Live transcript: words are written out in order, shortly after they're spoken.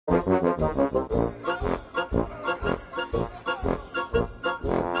Once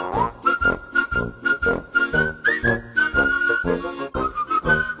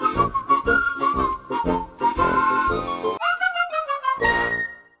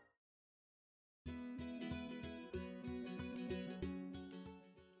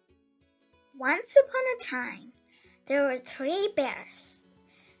upon a time, there were 3 bears.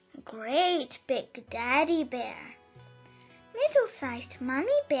 Great big Daddy Bear, middle-sized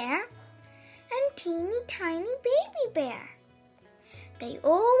Mummy Bear, and teeny tiny Baby Bear. They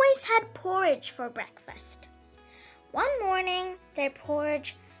always had porridge for breakfast. One morning, their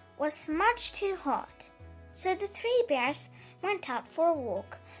porridge was much too hot, so the 3 bears went out for a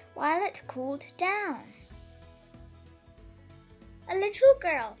walk while it cooled down. A little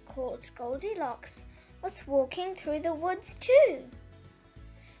girl called Goldilocks was walking through the woods too.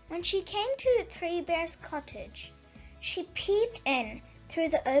 When she came to the 3 bears' cottage, she peeped in through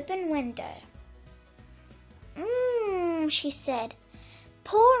the open window. She said,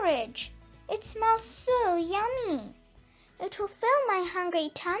 "Porridge! It smells so yummy. It will fill my hungry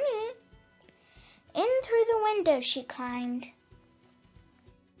tummy." In through the window she climbed.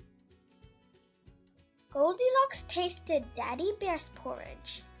 Goldilocks tasted Daddy Bear's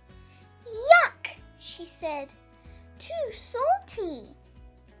porridge. "Yuck!" she said. "Too salty."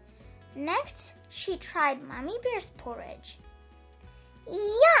 Next, she tried Mummy Bear's porridge.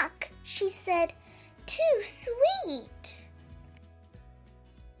 "Yuck!" she said. "Too sweet."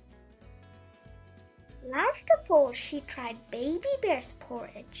 Last of all, she tried Baby Bear's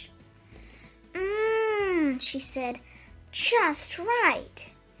porridge. She said, "Just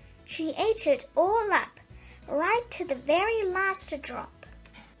right." She ate it all up, right to the very last drop.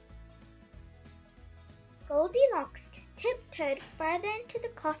 Goldilocks tiptoed further into the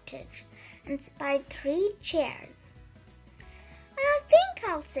cottage and spied 3 chairs. "I think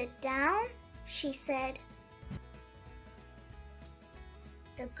I'll sit down," she said.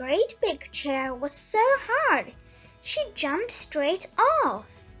 The great big chair was so hard, she jumped straight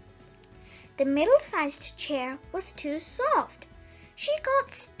off. The middle-sized chair was too soft. She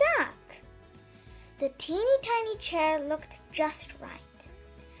got stuck. The teeny tiny chair looked just right.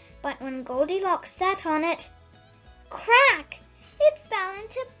 But when Goldilocks sat on it, crack! It fell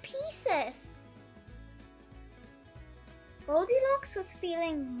into pieces. Goldilocks was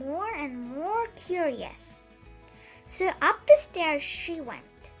feeling more and more curious. So up the stairs she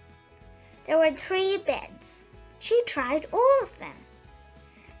went. There were 3 beds. She tried all of them.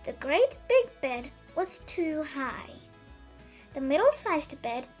 The great big bed was too high. The middle-sized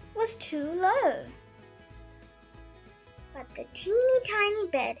bed was too low. But the teeny tiny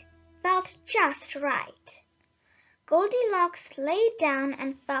bed felt just right. Goldilocks lay down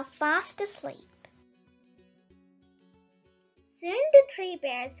and fell fast asleep. Soon the 3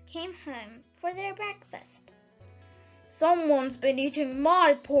 bears came home for their breakfast. "Someone's been eating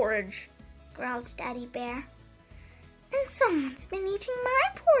my porridge," growled Daddy Bear. "And someone's been eating my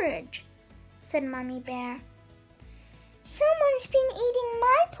porridge," said Mummy Bear. "Someone's been eating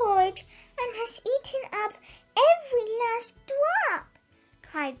my porridge and has eaten up every last drop,"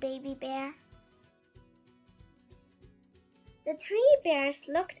 cried Baby Bear. The 3 bears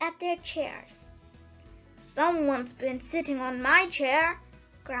looked at their chairs. "Someone's been sitting on my chair,"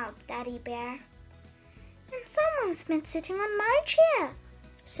 growled Daddy Bear. "And someone's been sitting on my chair,"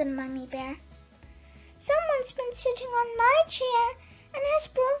 said Mummy Bear. "Someone's been sitting on my chair and has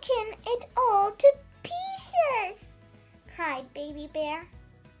broken it all to pieces," cried Baby Bear.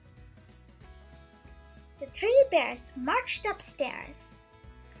 The 3 bears marched upstairs.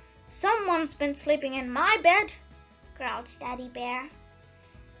 "Someone's been sleeping in my bed," growled Daddy Bear.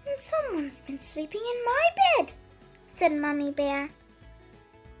 "And someone's been sleeping in my bed," said Mummy Bear.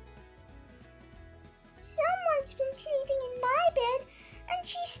 "Someone's been sleeping in my bed and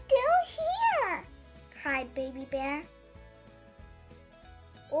she's still here," cried Baby Bear.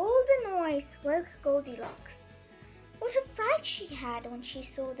 All the noise woke Goldilocks. What a fright she had when she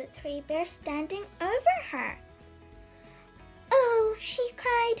saw the 3 bears standing over her. "Oh," she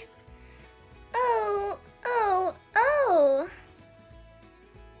cried. "Oh, oh, oh."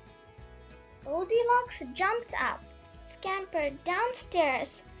 Goldilocks jumped up, scampered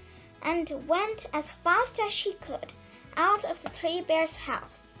downstairs, and went as fast as she could out of the 3 bears'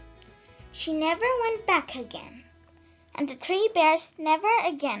 house. She never went back again, and the 3 bears never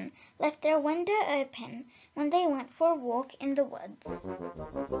again left their window open when they went for a walk in the woods.